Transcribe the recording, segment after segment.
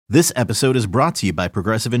This episode is brought to you by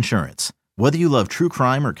Progressive Insurance. Whether you love true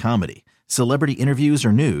crime or comedy, celebrity interviews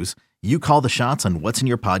or news, you call the shots on what's in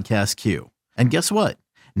your podcast queue. And guess what?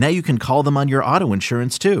 Now you can call them on your auto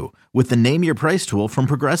insurance too with the Name Your Price tool from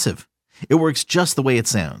Progressive. It works just the way it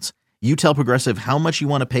sounds. You tell Progressive how much you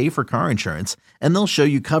want to pay for car insurance, and they'll show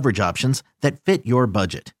you coverage options that fit your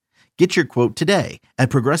budget. Get your quote today at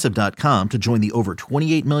Progressive.com to join the over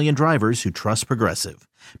 28 million drivers who trust Progressive.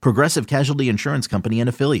 Progressive Casualty Insurance Company and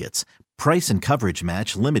Affiliates. Price and coverage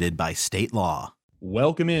match limited by state law.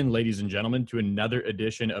 Welcome in, ladies and gentlemen, to another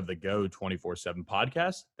edition of the Go 24/7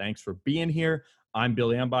 podcast. Thanks for being here. I'm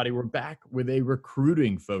Billy Ambody. We're back with a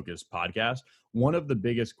recruiting-focused podcast. One of the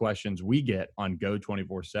biggest questions we get on Go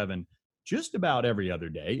 24/7 just about every other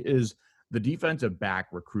day is the defensive back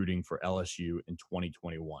recruiting for LSU in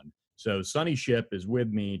 2021. So Sonny Shipp is with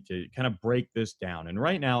me to kind of break this down. And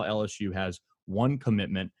right now, LSU has one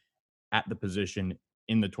commitment at the position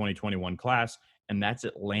in the 2021 class, and that's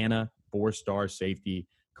Atlanta four-star safety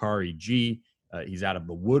Khari G. He's out of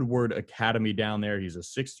the Woodward Academy down there. He's a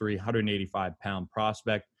 6'3", 185-pound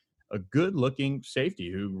prospect, a good-looking safety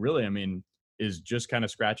who really, is just kind of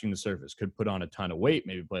scratching the surface. Could put on a ton of weight,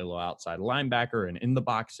 maybe play a little outside linebacker and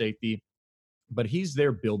in-the-box safety. But he's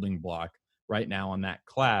their building block right now on that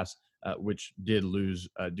class, which did lose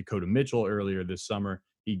Dakota Mitchell earlier this summer.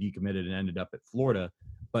 He decommitted and ended up at Florida.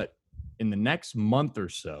 But in the next month or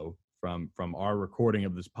so from our recording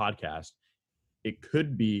of this podcast, it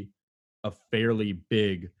could be a fairly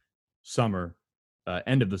big summer,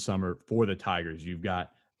 end of the summer for the Tigers. You've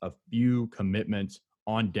got a few commitments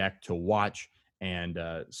on deck to watch. And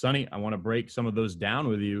Sonny, I want to break some of those down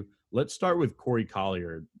with you. Let's start with Corey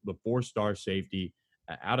Collier, the four-star safety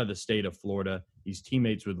out of the state of Florida. He's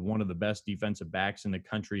teammates with one of the best defensive backs in the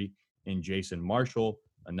country in Jason Marshall,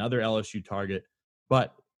 another LSU target.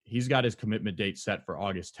 But he's got his commitment date set for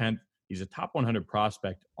August 10th. He's a top 100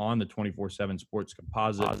 prospect on the 24/7 Sports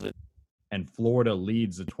Composite, and Florida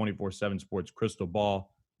leads the 24/7 Sports Crystal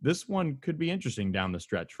Ball. This one could be interesting down the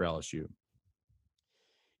stretch for LSU.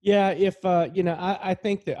 Yeah, if I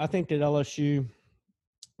think that LSU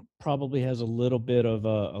probably has a little bit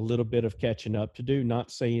of catching up to do.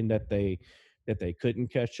 Not saying that they couldn't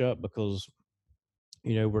catch up, because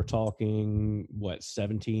we're talking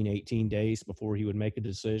 17, 18 days before he would make a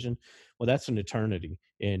decision. Well, that's an eternity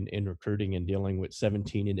in recruiting and dealing with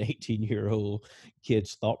 17 and 18-year-old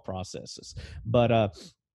kids' thought processes. But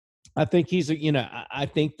I think I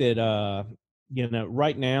think that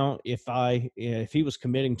right now, if he was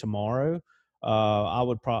committing tomorrow, I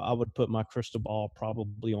would put my crystal ball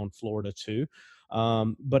probably on Florida too.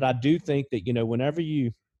 But I do think that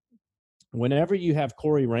whenever you have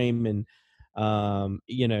Corey Raymond, in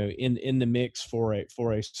the mix for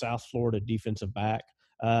a South Florida defensive back,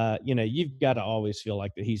 you've got to always feel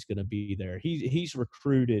like that he's going to be there. He's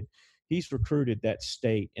recruited that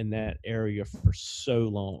state and that area for so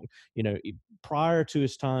long. Prior to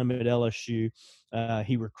his time at LSU,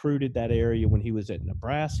 he recruited that area when he was at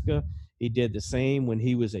Nebraska. He did the same when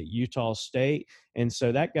he was at Utah State. And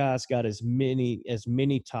so that guy's got as many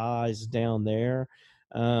ties down there,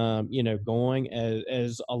 going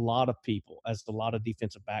as a lot of people, as a lot of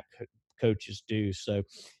defensive back coaches do. So,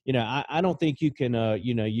 I don't think you can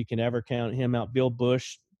ever count him out. Bill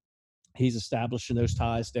Bush, he's establishing those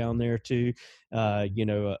ties down there too.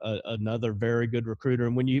 Another very good recruiter.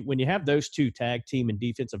 And when you have those two tag team and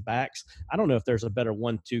defensive backs, I don't know if there's a better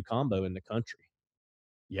 1-2 combo in the country.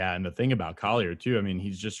 Yeah, and the thing about Collier too,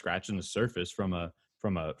 he's just scratching the surface from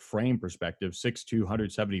a frame perspective. 6'2",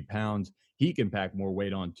 170 pounds. He can pack more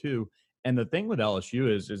weight on too. And the thing with LSU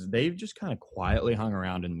is they've just kind of quietly hung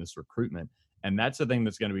around in this recruitment, and that's the thing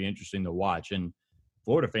that's going to be interesting to watch. And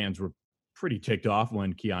Florida fans were pretty ticked off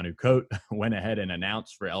when Keanu Coate went ahead and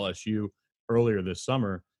announced for LSU earlier this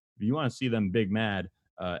summer. If you want to see them big mad,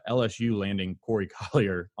 LSU landing Corey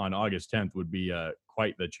Collier on August 10th would be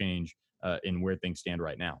quite the change in where things stand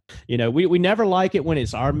right now. We never like it when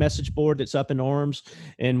it's our message board that's up in arms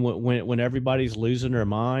and when everybody's losing their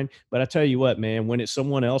mind. But I tell you what, man, when it's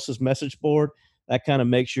someone else's message board, that kind of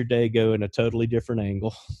makes your day go in a totally different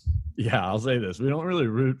angle. Yeah, I'll say this. We don't really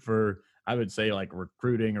root for, I would say, like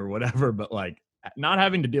recruiting or whatever, but like not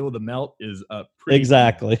having to deal with the melt is a pretty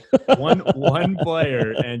exactly one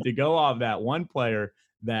player. And to go off that one player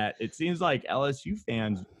that it seems like LSU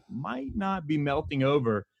fans might not be melting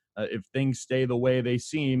over if things stay the way they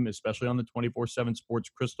seem, especially on the 24/7 Sports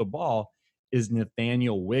Crystal Ball, is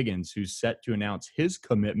Nathaniel Wiggins, who's set to announce his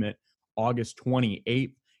commitment August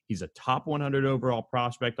 28th. He's a top 100 overall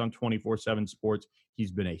prospect on 24/7 Sports.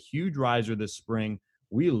 He's been a huge riser this spring.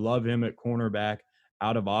 We love him at cornerback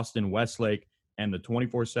out of Austin Westlake. And the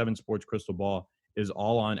 24/7 Sports Crystal Ball is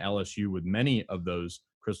all on LSU, with many of those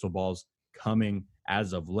crystal balls coming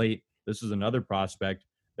as of late. This is another prospect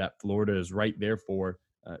that Florida is right there for.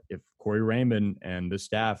 If Corey Raymond and the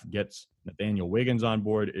staff gets Nathaniel Wiggins on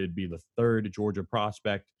board, it'd be the third Georgia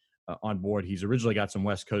prospect on board. He's originally got some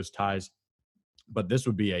West Coast ties, but this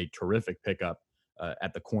would be a terrific pickup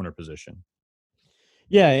at the corner position.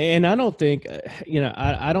 Yeah, and I don't think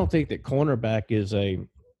I don't think that cornerback is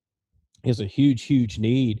a huge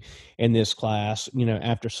need in this class.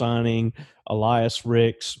 After signing Elias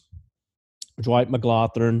Ricks, Dwight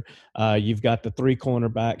McLaughlin, you've got the three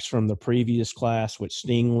cornerbacks from the previous class with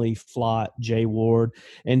Stingley, Flott, Jay Ward,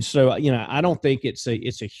 and so I don't think it's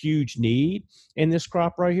a huge need in this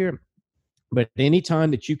crop right here. But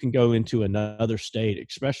anytime that you can go into another state,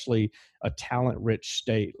 especially a talent-rich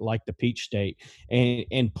state like the Peach State,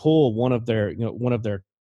 and pull one of their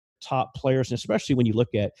top players, and especially when you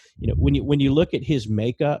look at when you look at his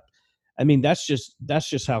makeup, I mean that's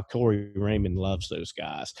just how Corey Raymond loves those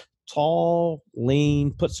guys. Tall,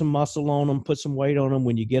 lean, put some muscle on them, put some weight on them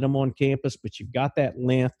when you get them on campus, but you've got that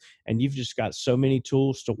length and you've just got so many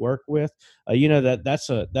tools to work with. That's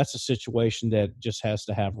a situation that just has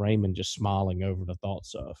to have Raymond just smiling over the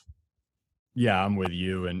thoughts of. Yeah, I'm with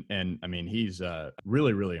you, and I mean he's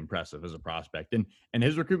really really impressive as a prospect, and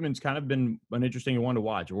his recruitment's kind of been an interesting one to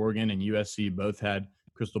watch. Oregon and USC both had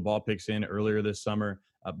crystal ball picks in earlier this summer,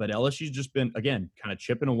 but LSU's just been again kind of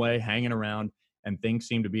chipping away, hanging around, and things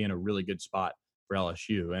seem to be in a really good spot for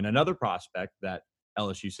LSU. And another prospect that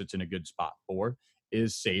LSU sits in a good spot for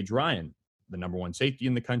is Sage Ryan, the number one safety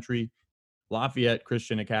in the country, Lafayette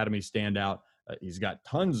Christian Academy standout. He's got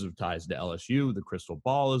tons of ties to LSU. The crystal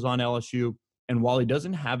ball is on LSU. And while he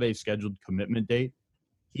doesn't have a scheduled commitment date,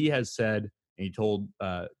 he has said, and he told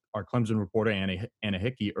our Clemson reporter, Anna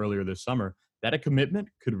Hickey, earlier this summer, that a commitment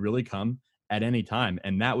could really come at any time.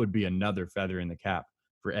 And that would be another feather in the cap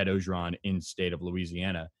for Ed Orgeron in state of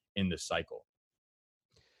Louisiana in this cycle.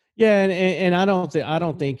 Yeah, and I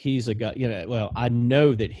don't think he's a guy. Well, I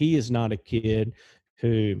know that he is not a kid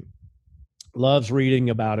who loves reading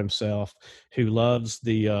about himself, who loves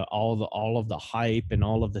the all of the hype and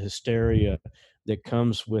all of the hysteria that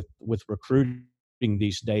comes with recruiting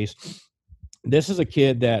these days. This is a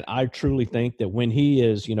kid that I truly think that when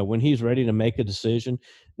he's ready to make a decision,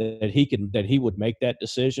 that he would make that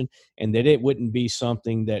decision, and that it wouldn't be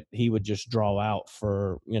something that he would just draw out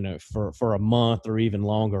for for a month or even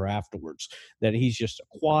longer afterwards. That he's just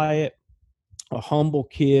a humble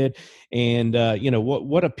kid, and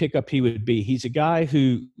what a pickup he would be. He's a guy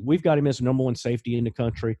who we've got him as number one safety in the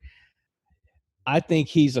country. I think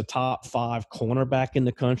he's a top 5 cornerback in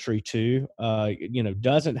the country too.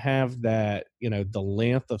 Doesn't have that, the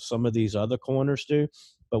length of some of these other corners do.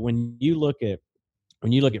 But when you look at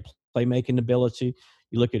playmaking ability,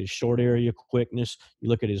 you look at his short area quickness, you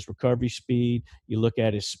look at his recovery speed, you look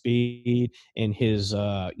at his speed and his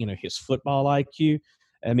football IQ.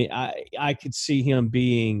 I mean, I could see him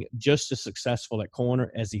being just as successful at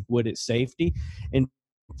corner as he would at safety. And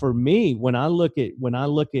for me, when I look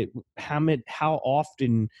at how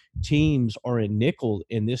often teams are in nickel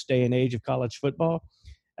in this day and age of college football,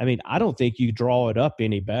 I mean, I don't think you draw it up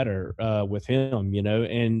any better with him.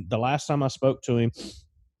 And the last time I spoke to him,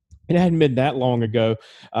 it hadn't been that long ago.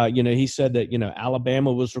 He said that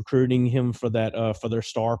Alabama was recruiting him for that for their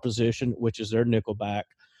star position, which is their nickelback.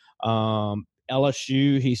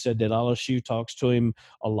 LSU, he said that LSU talks to him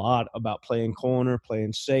a lot about playing corner,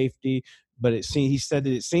 playing safety, but he said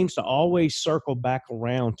that it seems to always circle back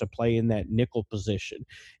around to play in that nickel position.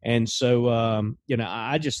 And so,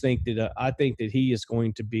 I just think that I think that he is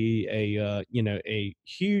going to be a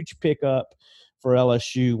huge pickup for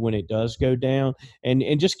LSU when it does go down,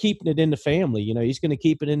 and just keeping it in the family. He's going to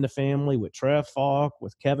keep it in the family with Trev Falk,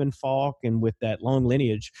 with Kevin Falk, and with that long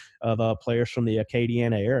lineage of players from the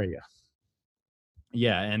Acadiana area.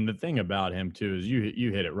 Yeah, and the thing about him too is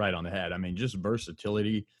you hit it right on the head. I mean, just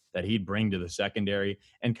versatility that he'd bring to the secondary,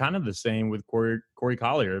 and kind of the same with Corey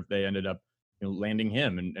Collier if they ended up landing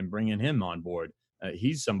him and bringing him on board.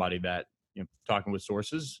 He's somebody that talking with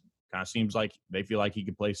sources kind of seems like they feel like he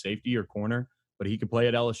could play safety or corner, but he could play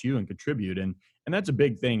at LSU and contribute, and that's a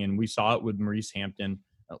big thing. And we saw it with Maurice Hampton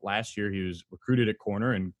last year. He was recruited at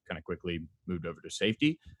corner and kind of quickly moved over to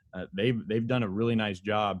safety. They've done a really nice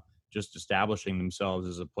job just establishing themselves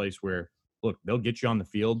as a place where, look, they'll get you on the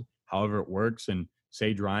field however it works. And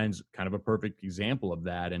Sage Ryan's kind of a perfect example of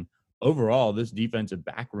that. And overall, this defensive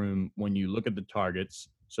back room, when you look at the targets,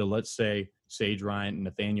 so let's say Sage Ryan and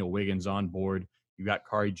Nathaniel Wiggins on board, you got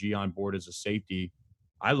Kari G on board as a safety.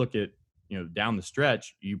 I look at, down the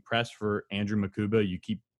stretch, you press for Andrew Makuba, you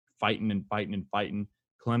keep fighting.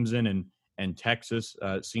 Clemson and Texas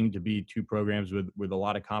seem to be two programs with a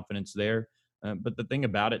lot of confidence there. But the thing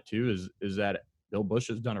about it too is that Bill Busch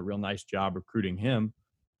has done a real nice job recruiting him,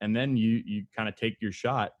 and then you kind of take your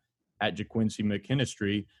shot at JaQuincy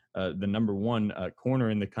McKinstry, the number one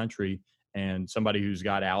corner in the country, and somebody who's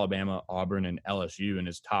got Alabama, Auburn, and LSU in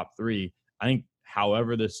his top three. I think,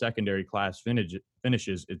 however the secondary class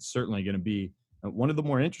finishes, it's certainly going to be one of the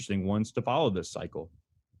more interesting ones to follow this cycle.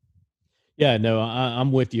 Yeah, no,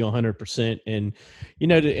 I'm with you 100%. And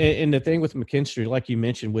and the thing with McKinstry, like you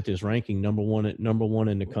mentioned, with his ranking number one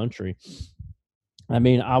in the country. I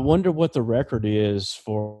mean, I wonder what the record is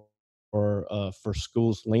for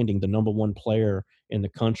schools landing the number one player in the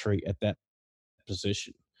country at that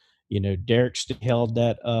position. Derek held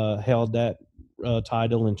that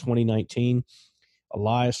title in 2019.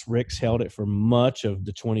 Elias Ricks held it for much of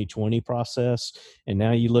the 2020 process, and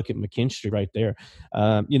now you look at McKinstry right there.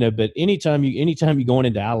 But anytime you're going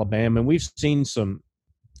into Alabama, and we've seen some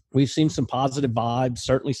positive vibes.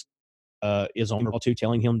 Certainly, is on too,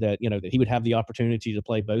 telling him that that he would have the opportunity to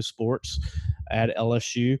play both sports at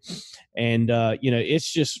LSU, and it's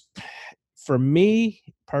just, for me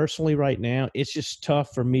personally right now, it's just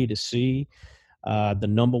tough for me to see the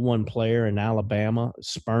number one player in Alabama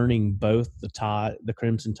spurning both the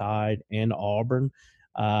Crimson Tide and Auburn,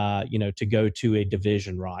 to go to a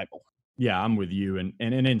division rival. Yeah, I'm with you, and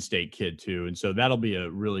an in-state kid too, and so that'll be a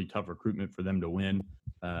really tough recruitment for them to win.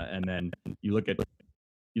 And then you look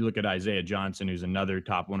at Isaiah Johnson, who's another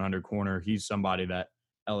top 100 corner. He's somebody that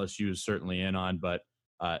LSU is certainly in on, but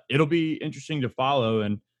it'll be interesting to follow.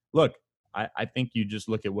 And look, I think you just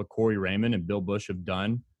look at what Corey Raymond and Bill Busch have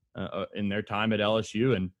done in their time at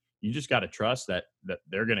LSU, and you just got to trust that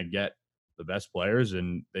they're going to get the best players,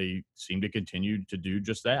 and they seem to continue to do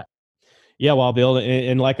just that. Yeah, well, Bill,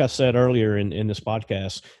 and like I said earlier in this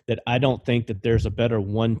podcast, that I don't think that there's a better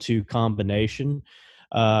 1-2 combination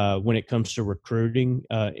when it comes to recruiting,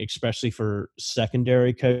 especially for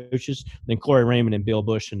secondary coaches, than Corey Raymond and Bill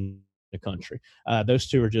Busch in the country. Those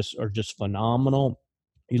two are just phenomenal.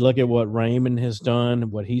 You look at what Raymond has done,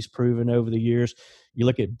 what he's proven over the years. You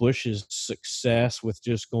look at Bush's success with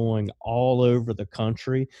just going all over the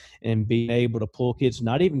country and being able to pull kids,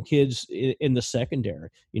 not even kids in the secondary.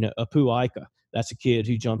 Apu Ika, that's a kid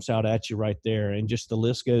who jumps out at you right there, and just the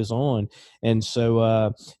list goes on. And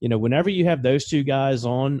so, whenever you have those two guys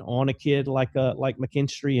on a kid like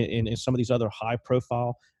McKinstry and some of these other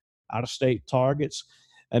high-profile out-of-state targets,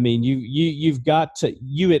 I mean, you've got to,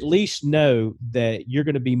 you at least know that you're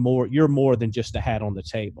going to be you're more than just a hat on the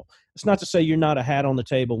table. It's not to say you're not a hat on the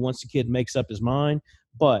table once the kid makes up his mind,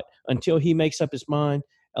 but until he makes up his mind,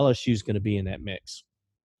 LSU is going to be in that mix.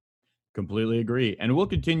 Completely agree. And we'll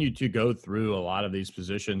continue to go through a lot of these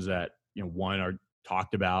positions that, one, are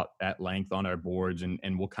talked about at length on our boards, and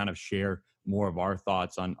we'll kind of share more of our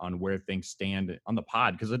thoughts on where things stand on the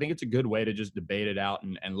pod, because I think it's a good way to just debate it out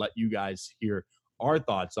and let you guys hear our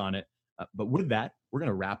thoughts on it. But with that, we're going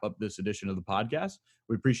to wrap up this edition of the podcast.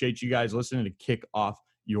 We appreciate you guys listening to kick off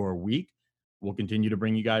your week. We'll continue to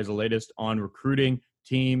bring you guys the latest on recruiting,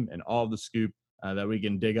 team, and all the scoop that we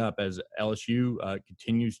can dig up as LSU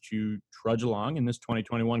continues to trudge along in this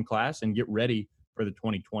 2021 class and get ready for the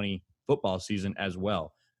 2020 football season as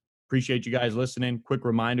well. Appreciate you guys listening. Quick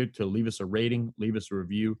reminder to leave us a rating, leave us a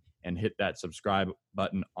review, and hit that subscribe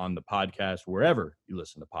button on the podcast, wherever you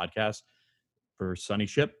listen to podcasts. For Sonny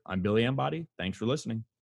Ship, I'm Billy Embody. Thanks for listening.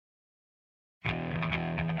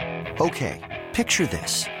 Okay, picture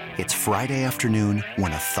this. It's Friday afternoon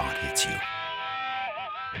when a thought hits you.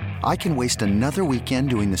 I can waste another weekend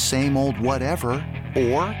doing the same old whatever,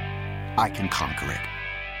 or I can conquer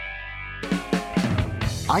it.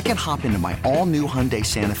 I can hop into my all-new Hyundai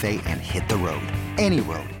Santa Fe and hit the road. Any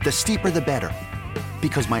road. The steeper, the better.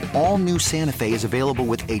 Because my all-new Santa Fe is available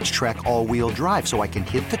with H-Track all-wheel drive, so I can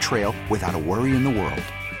hit the trail without a worry in the world.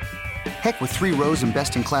 Heck, with 3 rows and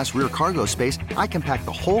best-in-class rear cargo space, I can pack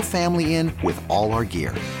the whole family in with all our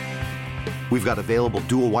gear. We've got available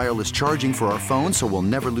dual wireless charging for our phones, so we'll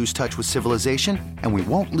never lose touch with civilization, and we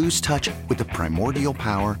won't lose touch with the primordial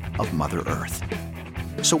power of Mother Earth.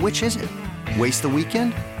 So which is it? Waste the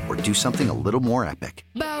weekend or do something a little more epic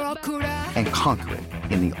and conquer it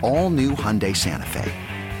in the all-new Hyundai Santa Fe.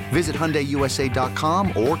 Visit HyundaiUSA.com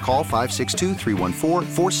or call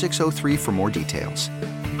 562-314-4603 for more details.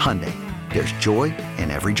 Hyundai, there's joy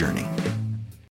in every journey.